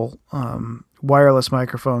level wireless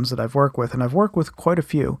microphones that I've worked with, and I've worked with quite a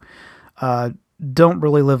few, don't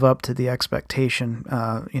really live up to the expectation.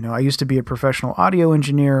 I used to be a professional audio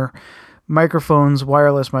engineer.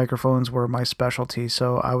 Wireless microphones were my specialty,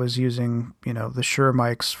 so I was using, the Shure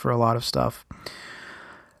mics for a lot of stuff.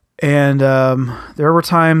 And there were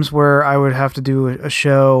times where I would have to do a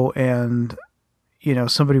show, and,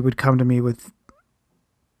 somebody would come to me with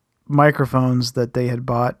microphones that they had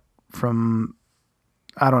bought from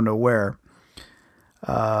I don't know where,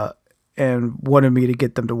 and wanted me to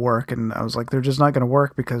get them to work. And I was like, they're just not going to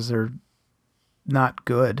work because they're not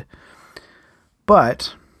good.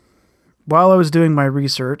 But while I was doing my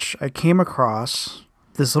research, I came across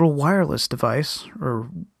this little wireless device, or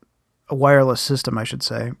a wireless system, I should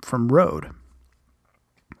say, from Rode,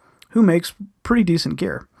 who makes pretty decent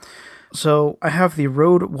gear. So I have the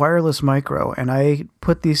Rode Wireless Micro, and I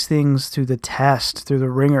put these things through the test, through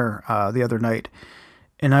the ringer the other night,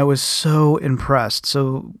 and I was so impressed.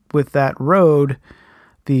 So with that Rode,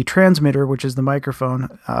 the transmitter, which is the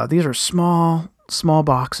microphone, these are small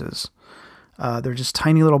boxes. They're just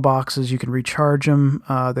tiny little boxes. You can recharge them.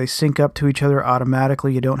 They sync up to each other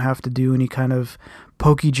automatically. You don't have to do any kind of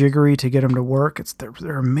pokey jiggery to get them to work.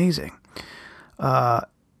 They're amazing. And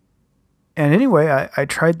anyway, I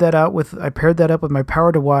tried that out I paired that up with my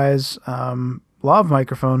Power Dewise lav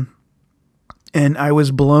microphone, and I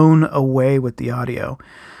was blown away with the audio.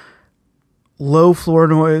 Low floor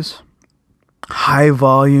noise, high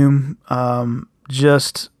volume,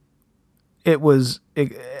 just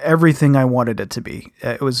everything I wanted it to be.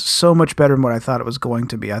 It was so much better than what I thought it was going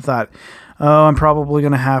to be. I thought, oh, I'm probably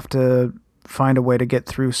going to have to find a way to get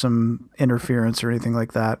through some interference or anything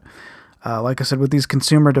like that. Like I said, with these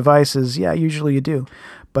consumer devices, yeah, usually you do.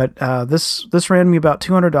 But this ran me about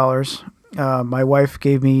 $200. My wife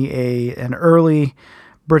gave me an early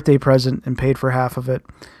birthday present and paid for half of it.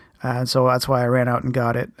 And so that's why I ran out and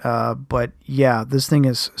got it. But yeah, this thing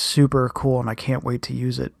is super cool, and I can't wait to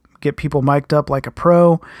use it. Get people mic'd up like a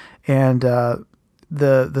pro. And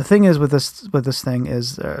the thing is with this thing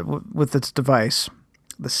is with its device,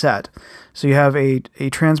 the set. So you have a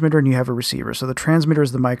transmitter and you have a receiver. So the transmitter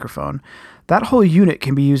is the microphone. That whole unit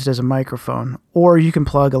can be used as a microphone, or you can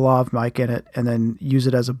plug a lav mic in it and then use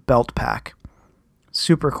it as a belt pack.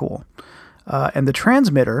 Super cool. And the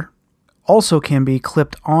transmitter also can be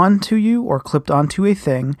clipped onto you or clipped onto a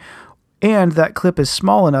thing, and that clip is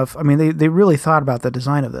small enough. I mean, they really thought about the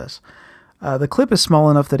design of this. The clip is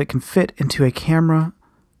small enough that it can fit into a camera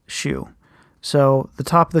shoe. So the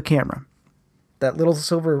top of the camera, that little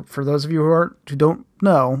silver, for those of you who don't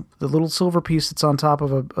know, the little silver piece that's on top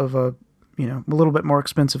of a a little bit more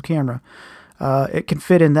expensive camera, it can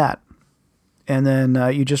fit in that. And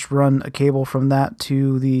then you just run a cable from that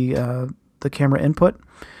to the camera input,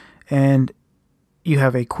 and you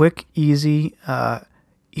have a quick, easy,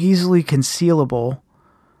 easily concealable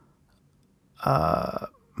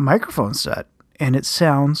microphone set, and it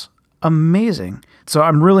sounds amazing. So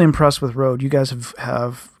I'm really impressed with Rode. You guys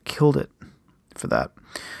have killed it for that.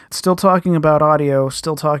 Still talking about audio,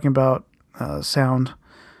 still talking about sound.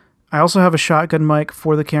 I also have a shotgun mic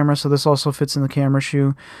for the camera, so this also fits in the camera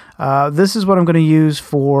shoe. This is what I'm going to use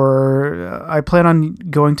for... I plan on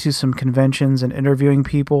going to some conventions and interviewing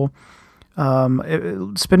people.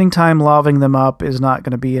 Spending time laving them up is not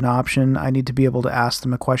going to be an option. I need to be able to ask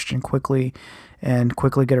them a question quickly and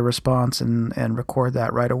quickly get a response and record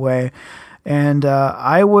that right away. And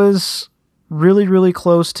I was really, really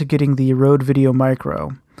close to getting the Rode Video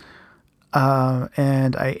Micro.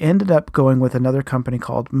 And I ended up going with another company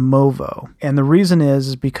called Movo. And the reason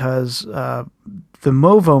is because the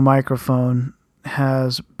Movo microphone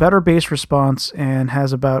has better bass response and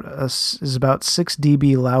is about 6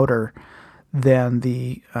 dB louder than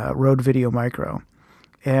the Rode Video Micro.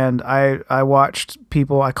 And I watched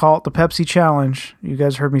people, I call it the Pepsi Challenge. You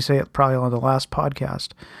guys heard me say it probably on the last podcast.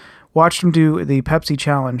 Watched them do the Pepsi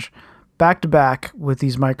Challenge back to back with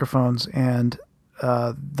these microphones, and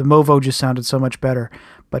the Movo just sounded so much better.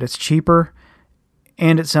 But it's cheaper,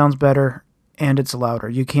 and it sounds better, and it's louder.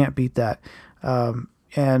 You can't beat that.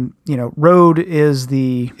 And Rode is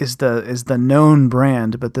the known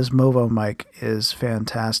brand, but this Movo mic is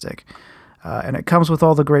fantastic. And it comes with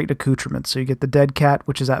all the great accoutrements. So you get the Dead Cat,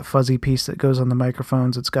 which is that fuzzy piece that goes on the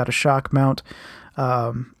microphones. It's got a shock mount,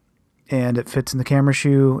 and it fits in the camera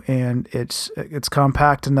shoe, and it's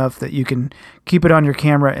compact enough that you can keep it on your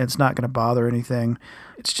camera and it's not going to bother anything.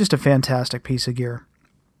 It's just a fantastic piece of gear.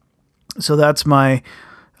 So that's my,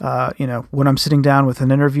 when I'm sitting down with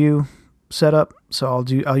an interview setup. So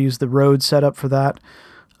I'll use the Rode setup for that.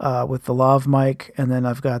 With the lav mic, and then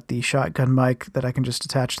I've got the shotgun mic that I can just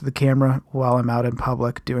attach to the camera while I'm out in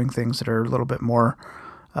public doing things that are a little bit more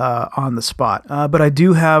on the spot. But I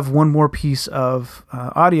do have one more piece of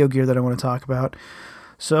audio gear that I want to talk about.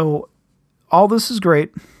 So all this is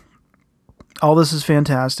great. All this is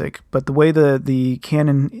fantastic, but the way the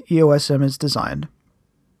Canon EOS M is designed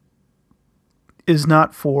is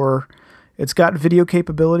not for... It's got video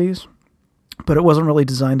capabilities, but it wasn't really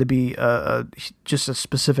designed to be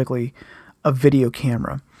specifically a video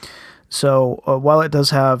camera. So while it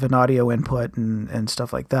does have an audio input and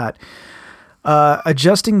stuff like that,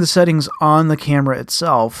 adjusting the settings on the camera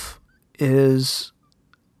itself is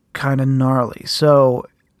kind of gnarly. So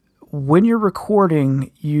when you're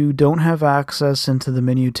recording, you don't have access into the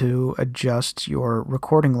menu to adjust your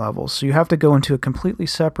recording levels. So you have to go into a completely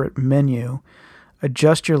separate menu,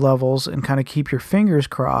 adjust your levels, and kind of keep your fingers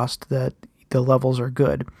crossed that the levels are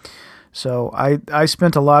good. So I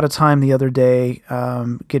spent a lot of time the other day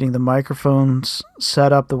getting the microphones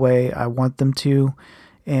set up the way I want them to,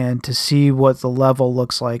 and to see what the level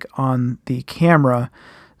looks like on the camera,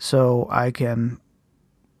 so I can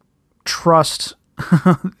trust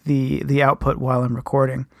the output while I'm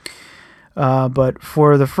recording. But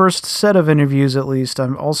for the first set of interviews, at least,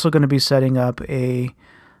 I'm also going to be setting up a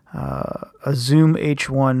Zoom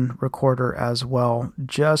H1 recorder as well,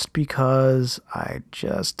 just because I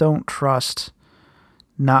just don't trust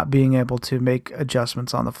not being able to make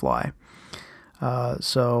adjustments on the fly.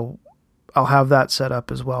 So I'll have that set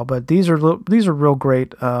up as well. But these are real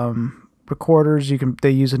great recorders. They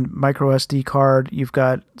use a micro SD card. You've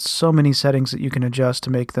got so many settings that you can adjust to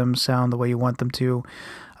make them sound the way you want them to.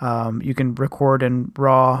 You can record in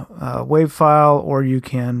raw WAV file, or you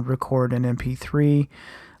can record in MP3.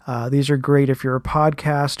 These are great if you're a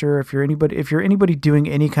podcaster, if you're anybody doing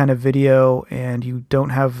any kind of video and you don't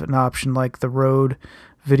have an option like the Rode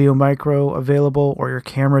Video Micro available, or your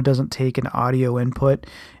camera doesn't take an audio input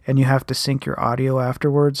and you have to sync your audio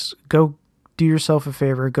afterwards. Go do yourself a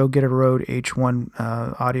favor, go get a Rode H1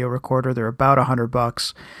 audio recorder. They're about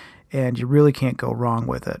 $100 and you really can't go wrong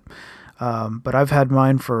with it. But I've had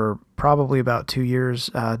mine for probably about 2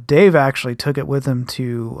 years. Dave actually took it with him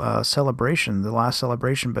to Celebration, the last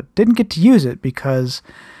Celebration, but didn't get to use it because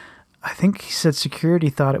I think he said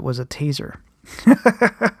security thought it was a taser.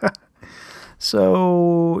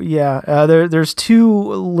 So yeah, there's two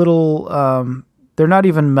little. They're not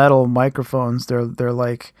even metal microphones. They're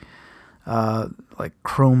like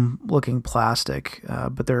chrome-looking plastic,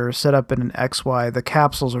 but they're set up in an XY. The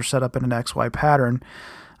capsules are set up in an XY pattern.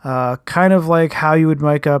 Kind of like how you would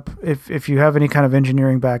mic up, if you have any kind of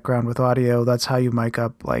engineering background with audio, that's how you mic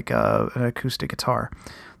up like an acoustic guitar.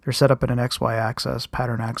 They're set up in an XY axis,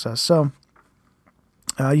 pattern axis. So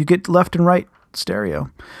you get left and right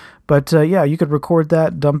stereo. But yeah, you could record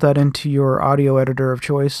that, dump that into your audio editor of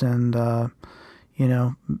choice, and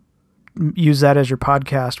use that as your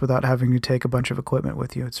podcast without having to take a bunch of equipment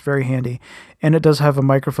with you. It's very handy. And it does have a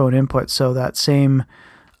microphone input, so that same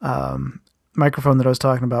microphone that I was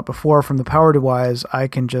talking about before from the PowerDeWise, I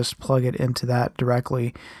can just plug it into that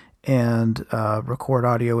directly and record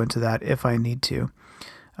audio into that if I need to.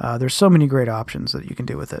 There's so many great options that you can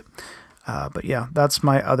do with it. But yeah, that's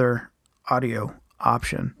my other audio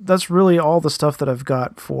option. That's really all the stuff that I've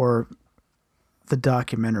got for the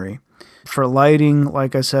documentary. For lighting,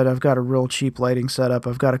 like I said, I've got a real cheap lighting setup.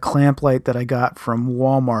 I've got a clamp light that I got from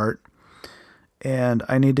Walmart, and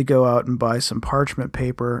I need to go out and buy some parchment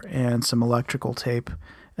paper and some electrical tape,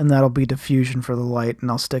 and that'll be diffusion for the light,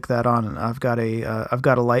 and I'll stick that on. And I've got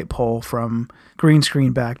a light pole from Green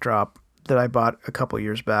Screen Backdrop that I bought a couple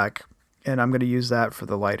years back, and I'm going to use that for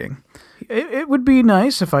the lighting. It would be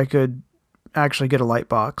nice if I could actually get a light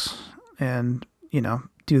box and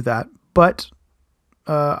do that, but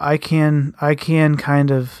I can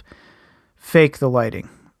kind of fake the lighting,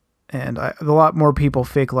 and a lot more people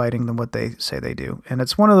fake lighting than what they say they do, and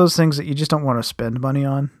it's one of those things that you just don't want to spend money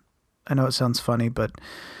on. I know it sounds funny, but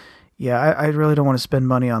yeah, I really don't want to spend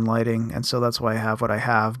money on lighting, and so that's why I have what I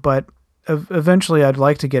have. But eventually I'd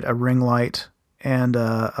like to get a ring light and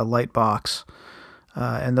a light box.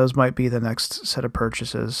 And those might be the next set of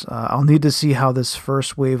purchases. I'll need to see how this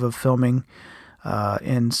first wave of filming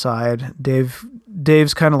inside.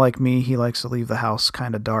 Dave's kind of like me. He likes to leave the house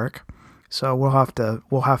kind of dark, so we'll have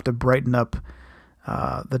to brighten up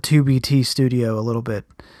the 2BT studio a little bit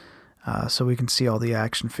so we can see all the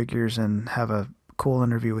action figures and have a cool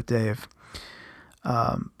interview with Dave.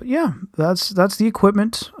 But yeah, that's the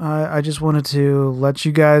equipment. I just wanted to let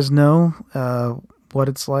you guys know what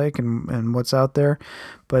it's like and what's out there.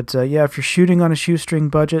 But yeah, if you're shooting on a shoestring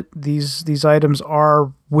budget, these items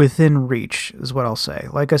are within reach, is what I'll say.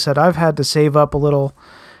 Like I said, I've had to save up a little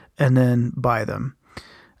and then buy them.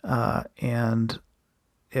 And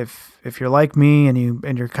if you're like me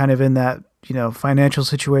and you're kind of in that financial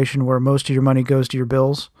situation where most of your money goes to your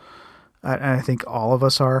bills, and I think all of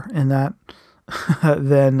us are in that,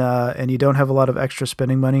 then and you don't have a lot of extra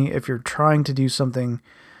spending money, if you're trying to do something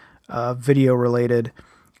video related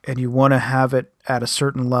and you want to have it at a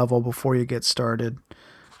certain level before you get started.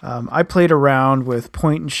 I played around with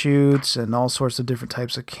point and shoots and all sorts of different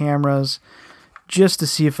types of cameras just to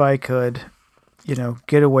see if I could,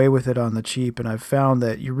 get away with it on the cheap. And I've found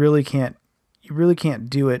that you really can't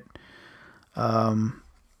do it.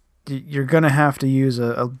 You're going to have to use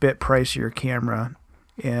a bit pricier camera.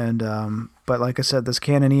 And, but like I said, this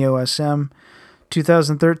Canon EOS M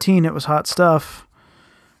 2013, it was hot stuff.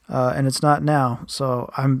 And it's not now.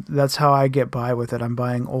 So that's how I get by with it. I'm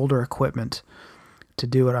buying older equipment to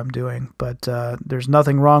do what I'm doing, but there's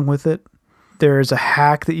nothing wrong with it. There's a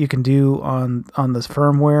hack that you can do on the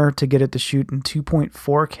firmware to get it to shoot in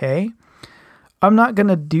 2.4K. I'm not going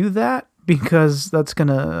to do that because that's going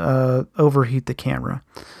to overheat the camera.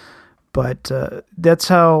 But that's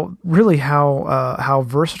how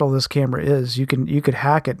versatile this camera is. You could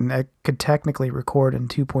hack it and it could technically record in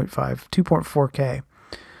 2.4K.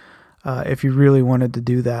 If you really wanted to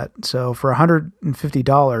do that. So for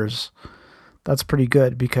 $150, that's pretty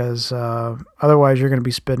good because otherwise you're going to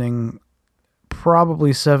be spending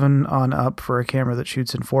probably $7 on up for a camera that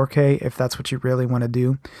shoots in 4K if that's what you really want to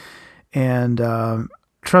do. And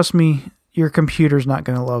trust me, your computer's not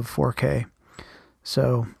going to love 4K.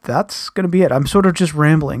 So that's going to be it. I'm sort of just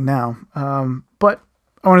rambling now. But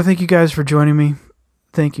I want to thank you guys for joining me.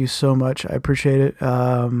 Thank you so much. I appreciate it.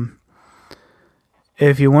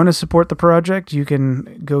 If you want to support the project, you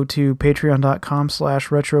can go to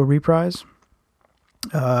patreon.com/retroreprise.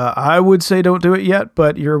 I would say don't do it yet,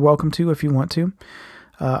 but you're welcome to if you want to.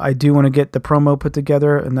 I do want to get the promo put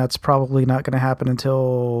together, and that's probably not going to happen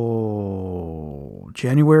until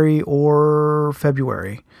January or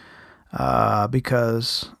February,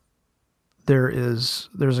 because there's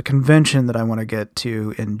a convention that I want to get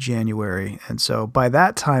to in January, and so by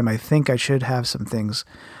that time, I think I should have some things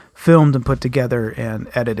filmed and put together and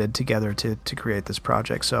edited together to create this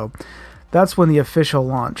project. So that's when the official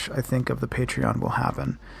launch, I think, of the Patreon will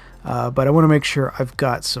happen. But I want to make sure I've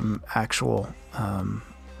got some actual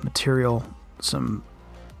material, some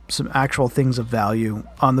actual things of value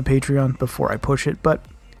on the Patreon before I push it. But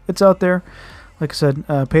it's out there. Like I said,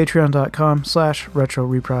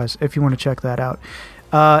 patreon.com/retroreprise if you want to check that out.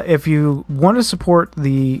 If you want to support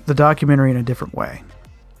the documentary in a different way,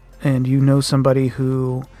 and you know somebody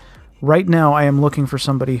who, right now I am looking for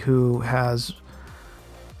somebody who has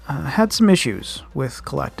had some issues with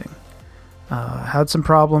collecting, had some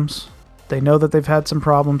problems. They know that they've had some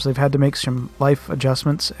problems. They've had to make some life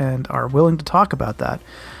adjustments and are willing to talk about that.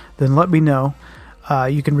 Then let me know.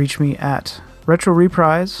 You can reach me at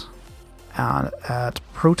retroreprise at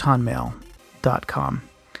protonmail.com.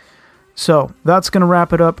 So that's going to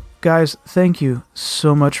wrap it up. Guys, thank you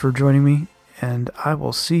so much for joining me, and I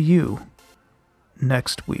will see you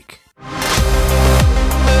next week.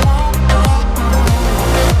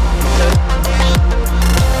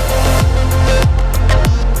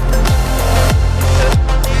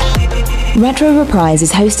 Retro Reprise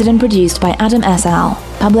is hosted and produced by Adam S.L.,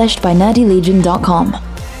 published by nerdylegion.com.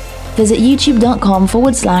 Visit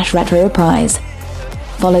youtube.com/Retro Reprise.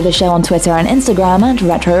 Follow the show on Twitter and Instagram at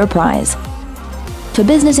Retro Reprise. For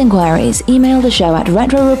business inquiries, email the show at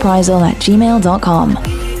retroreprisal@gmail.com.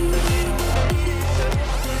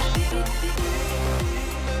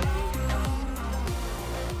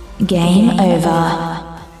 Game over.